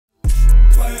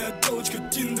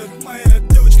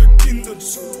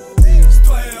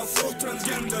Твоя фу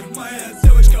трансгендер, моя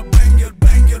девочка бенгер,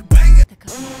 бенгер, бенгер.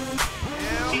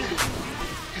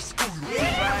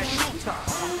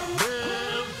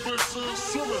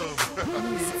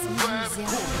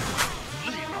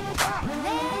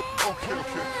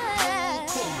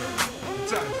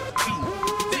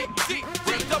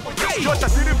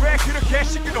 여자들은 왜 그렇게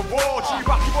시끄러워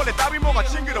지바퀴벌레 따위 뭐가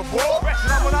징그러워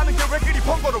패션 한번 하는 게 왜 그리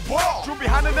번거로워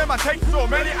준비하는 데만 take so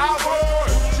many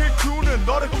hours 질투는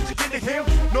너를 움직이는 힘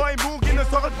너의 무기는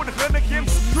서글픔을 흐르는 힘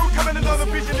툭 하면은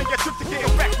너는 비지는 게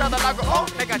춥게 백 사달라고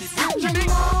내가 네 뷰티니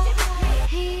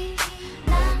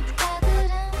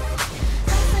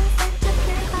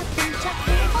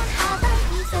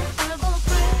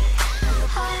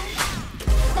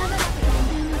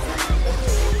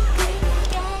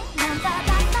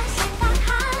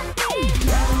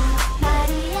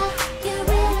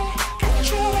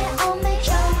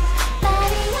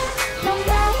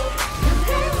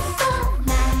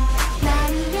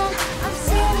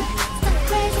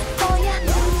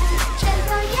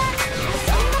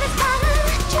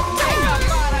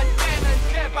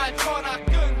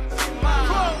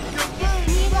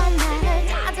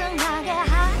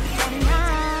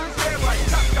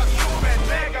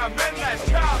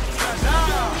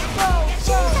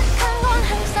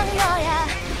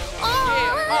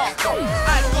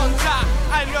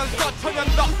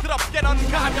천연덕스럽게 넌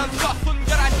가면서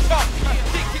순결한 척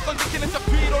지킬 건 지키는 척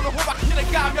뒤로는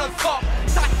호박신을 까면서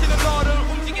다치는 너를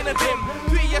움직이는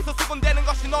힘 뒤에서 수군대는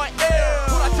것이 너의 일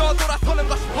돌아져 돌아서는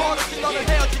것이 버릇이 너는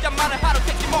헤어지자마는 하루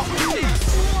새끼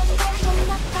먹지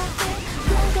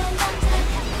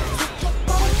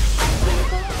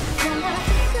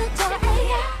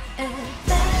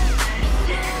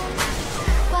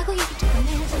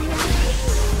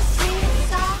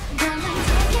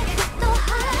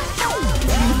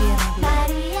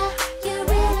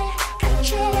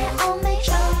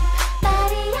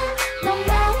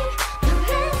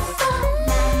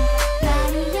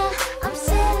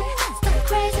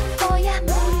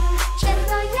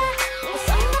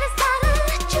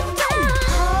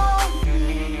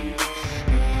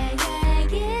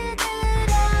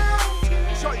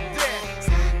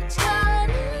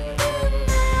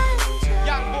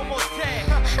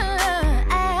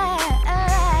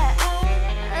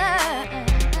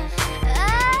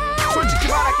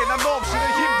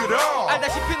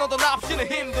알다시피 너도 나 없이는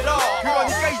힘들어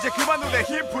그러니까 이제 그만 눈에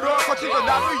힘 풀어 거친 건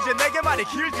나도 이제 내게만의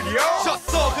길들여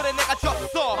졌어 그래 내가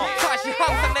졌어 다시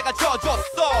항상 내가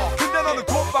져줬어 근데 너는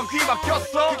곧밤 귀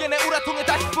막혔어 그게 내 우라통에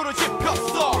다시 불을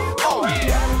지폈어 oh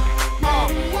yeah.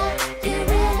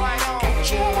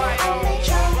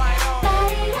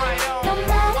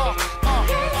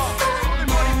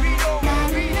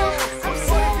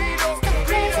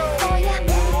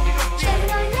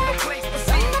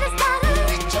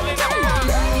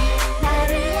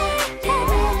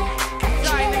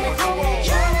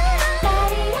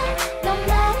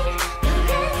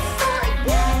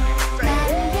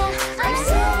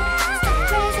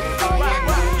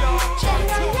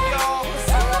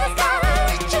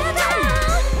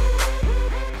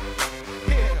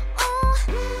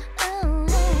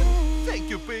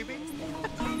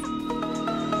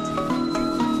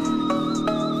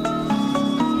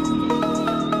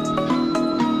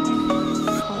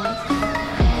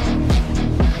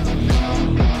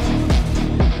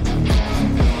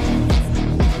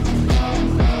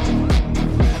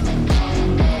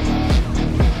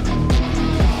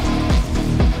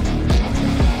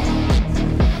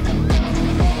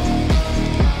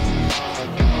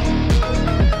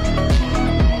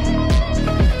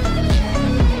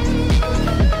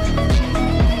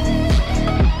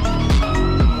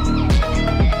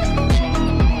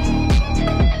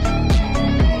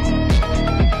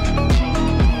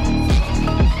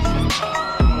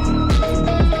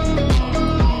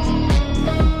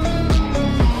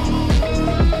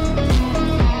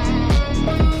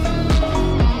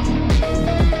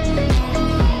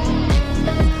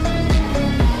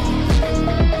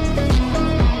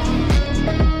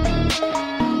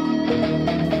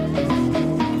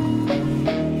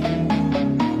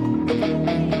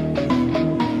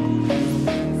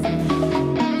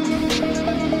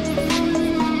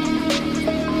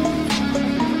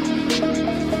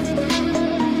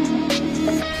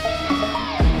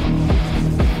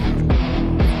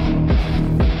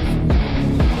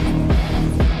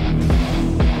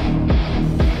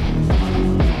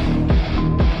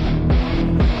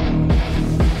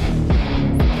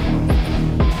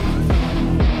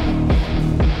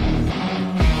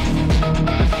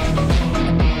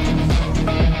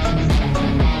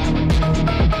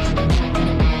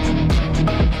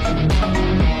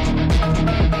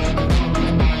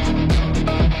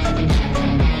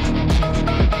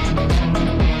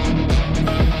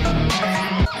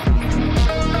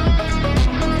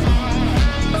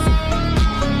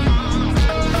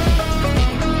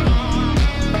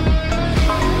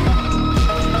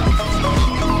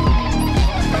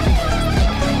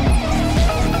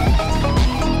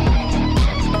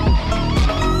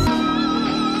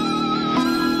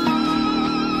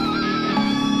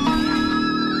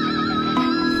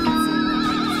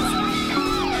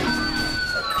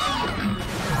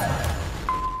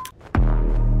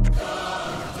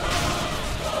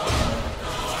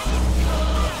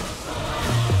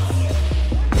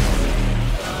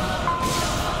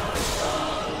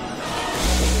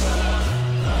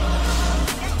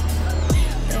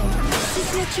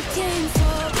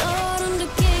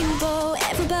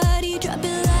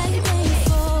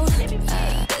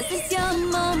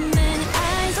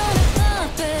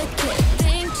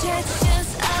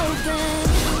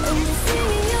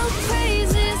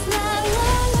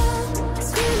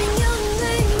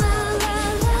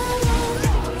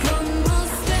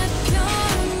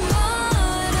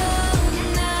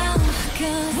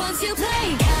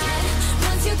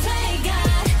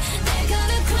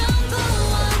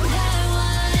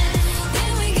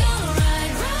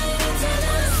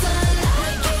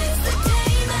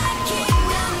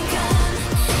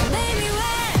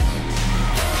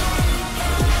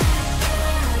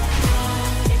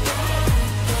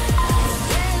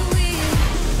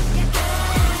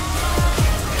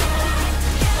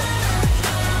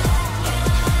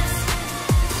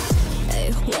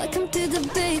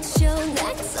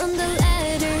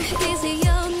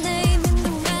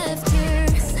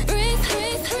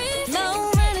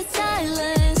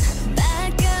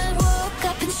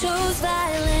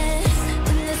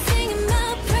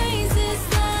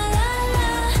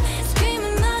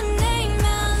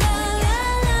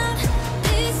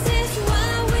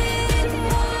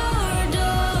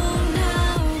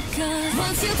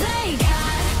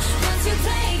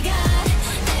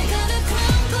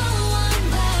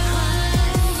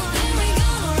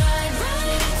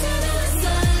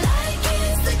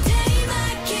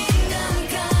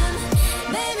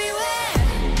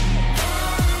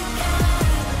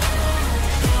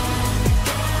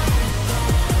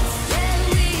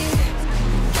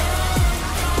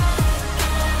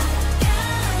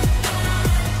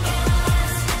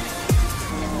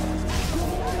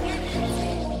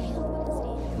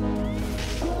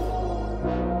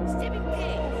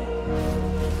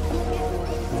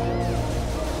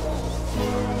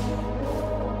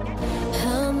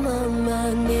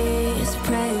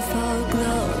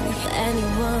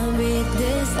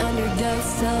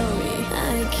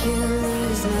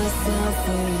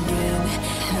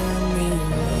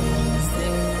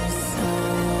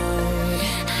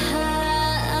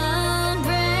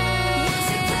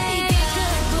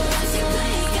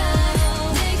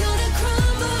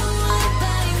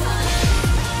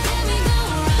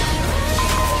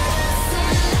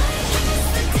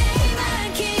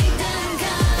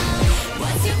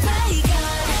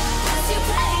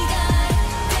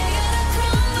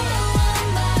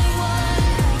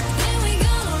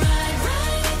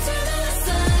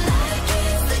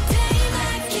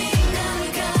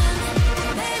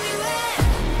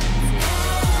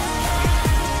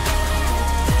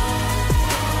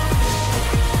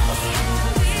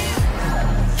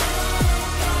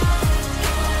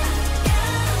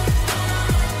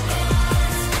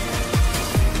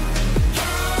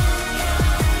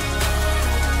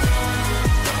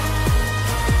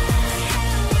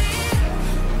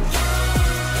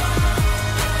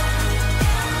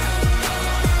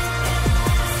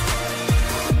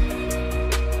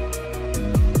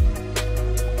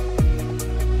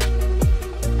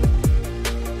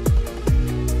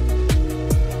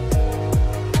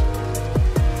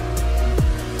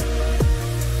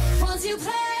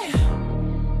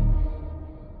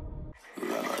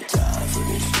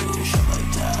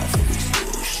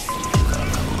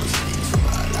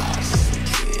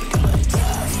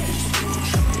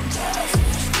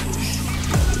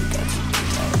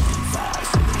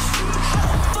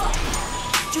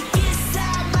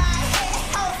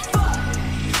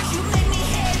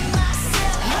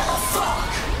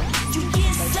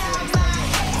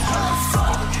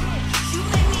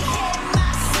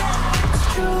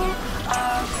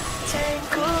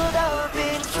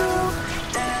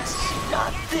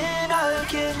 nothing I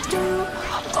can do.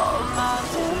 All my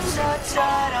limbs are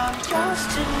tied, I'm yours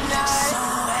tonight. So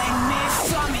hang me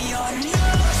from your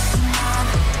noose, I'm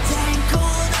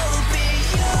tangled up in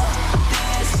you.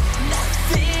 There's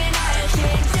nothing I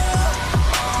can do.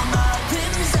 All my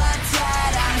limbs are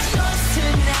tied, I'm yours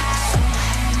tonight. So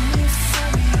hang me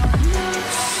from your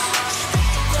noose.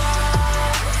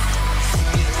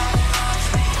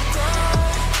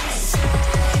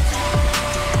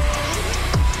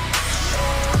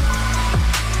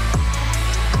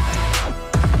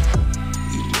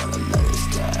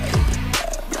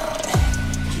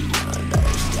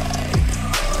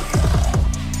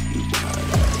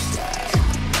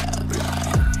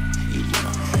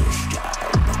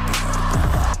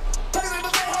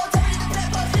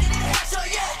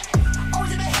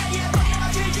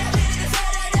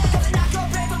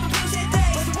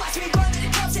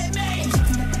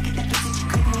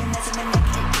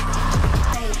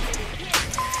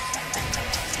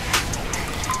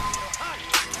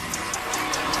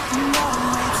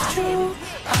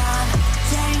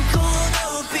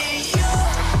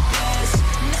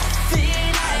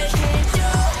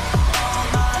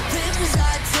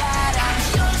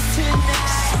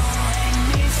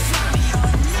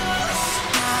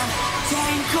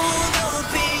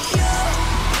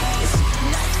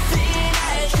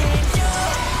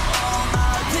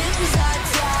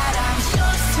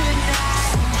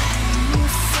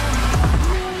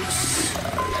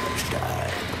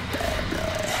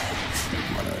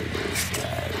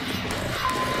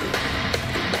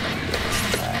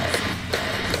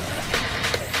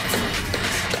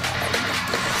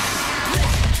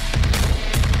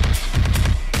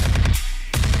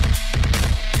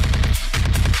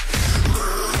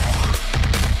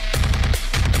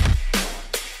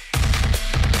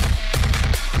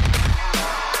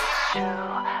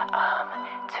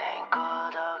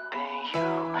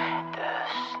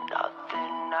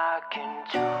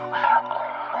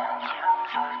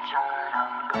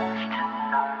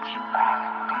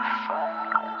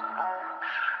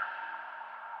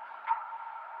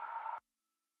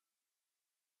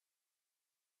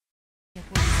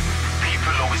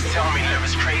 Tell me love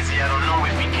is crazy, I don't know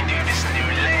if we can do this new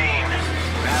lane,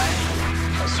 right?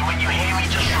 So when you hear me,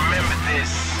 just remember this.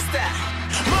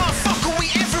 Motherfucker, we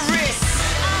Everest.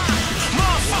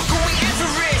 Motherfucker, we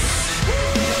Everest.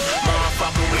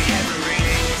 Motherfucker, we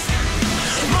Everest.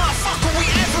 Motherfucker, we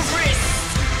Everest.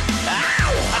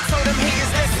 Ow! I told them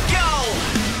haters, let's go.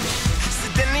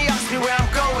 So then they asked me where I'm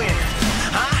going.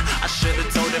 I should have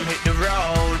told them hit the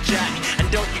road, Jack. And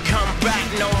don't you come back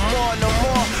no more, no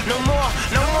more, no more,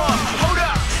 no more. Hold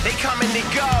up, they come and they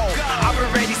go. I've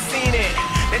already seen it.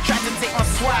 They tried to take my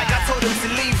swag, I told them to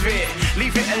leave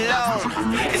it alone.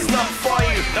 It's not for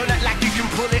you. Don't act like you can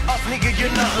pull it off, nigga,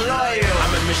 you're not loyal.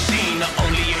 I'm a machine, not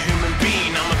only a human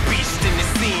being. I'm a beast in the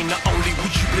scene, not only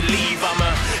would you believe. I'm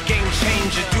a game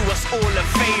changer, do us all a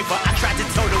favor. I tried to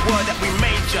tell the world that we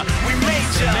major.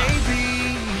 Maybe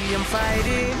I'm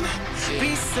fighting,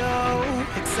 be so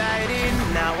exciting.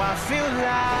 Now I feel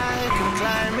like I'm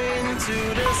climbing to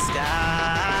the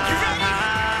sky.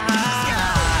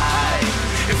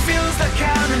 It feels like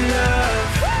I'm in love,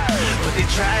 but they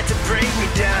tried to break me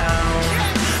down,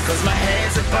 cause my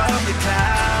head's above the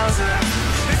clouds.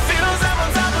 It feels like I'm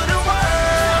on top of the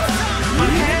world.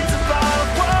 My head's above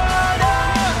water,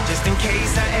 just in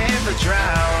case I ever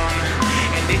drown.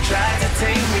 And they tried to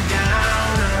take me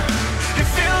down. It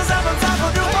feels like I'm on top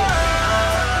of the world.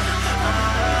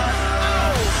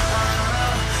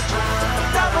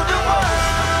 Top of the world.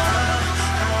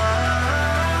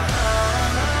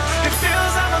 It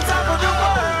feels like I'm on top of the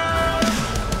world.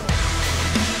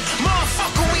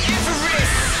 Motherfucker, we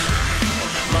Everest.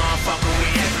 Motherfucker, we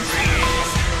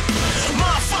Everest.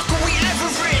 Motherfucker, we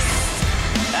Everest.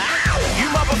 Ow! You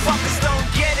motherfuckers don't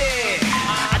get it.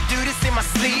 I do this in my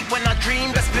sleep when I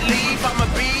dream. Best believe I'ma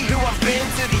be who I've been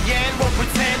to the end. Won't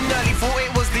pretend, early thought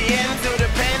it was the end. Till the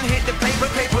pen hit the paper,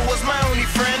 paper was my only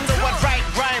friend. So I'd write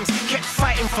rhymes, kept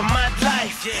fighting for my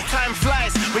life. Time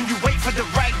flies when you wait for the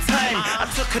right time. I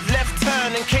took a left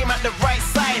turn and came out the right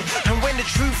side. And when the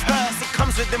truth hurts, it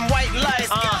comes with them white lies.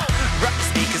 Rock the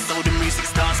speakers so the music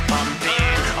starts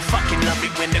pumping. I fucking love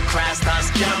it when the crowd starts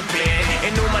jumping.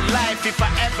 In all my life, if I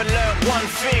ever learned one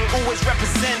thing, always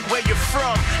represent where you're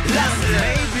from.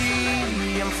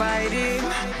 Maybe I'm fighting,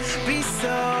 be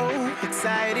so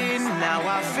exciting. Now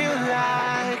I feel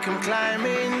like I'm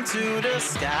climbing to the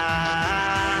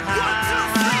sky.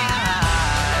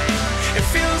 It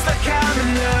feels like I'm in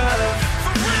love,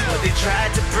 but they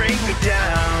tried to break me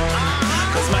down,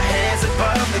 cause my head's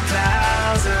above the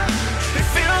clouds. It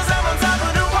feels like I'm on top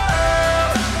of the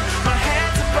world. My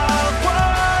head's above water.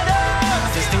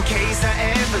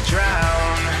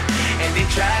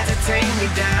 tried to take me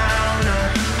down.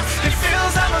 It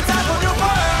feels I'm on top of the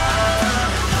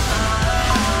world.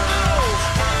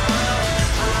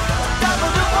 Top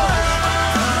of the world.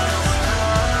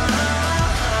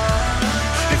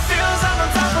 It feels I'm on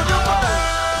top of the world.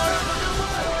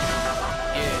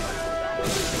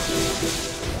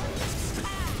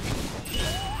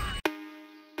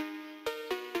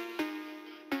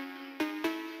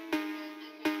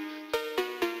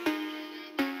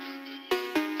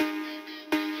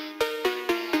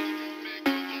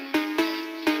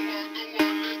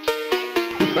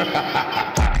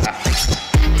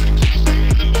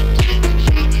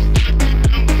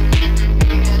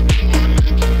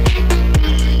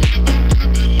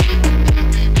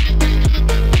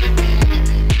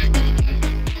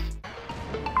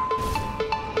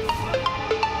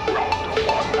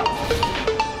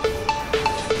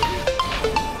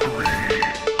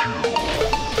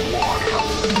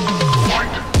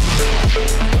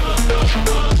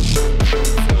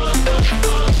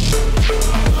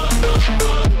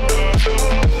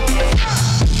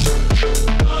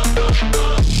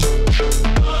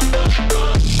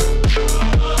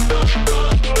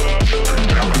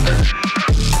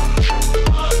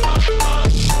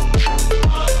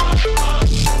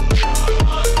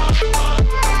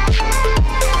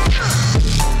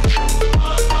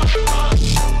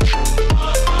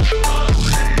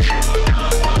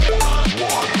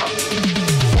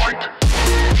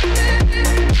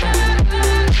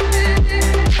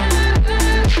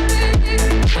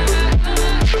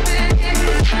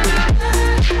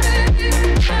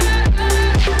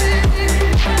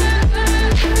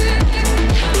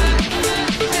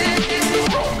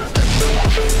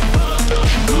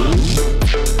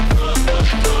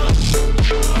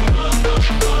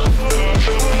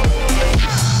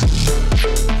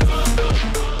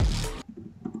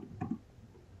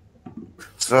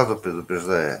 Сразу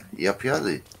предупреждаю, я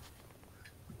пьяный,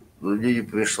 но мне не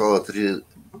помешало 3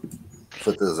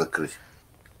 ФТ закрыть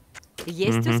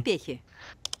Есть успехи?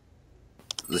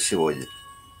 за сегодня.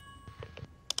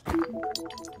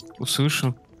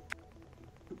 Услышал.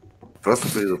 Просто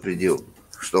предупредил,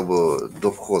 чтобы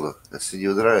до входа, если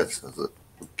не нравится,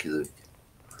 кидайте.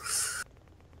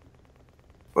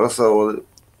 Просто вот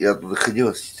я тут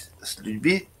ходил с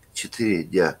людьми 4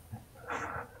 дня.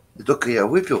 И только я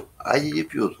выпил, а они не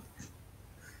пьют.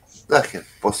 Нахер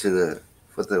после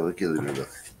ФТ выкидывали. Да.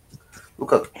 Ну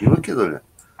как, не выкинули?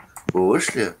 Мы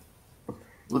вышли.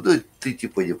 Ну ты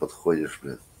типа не подходишь,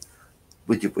 блин.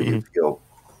 Мы типа не пьем.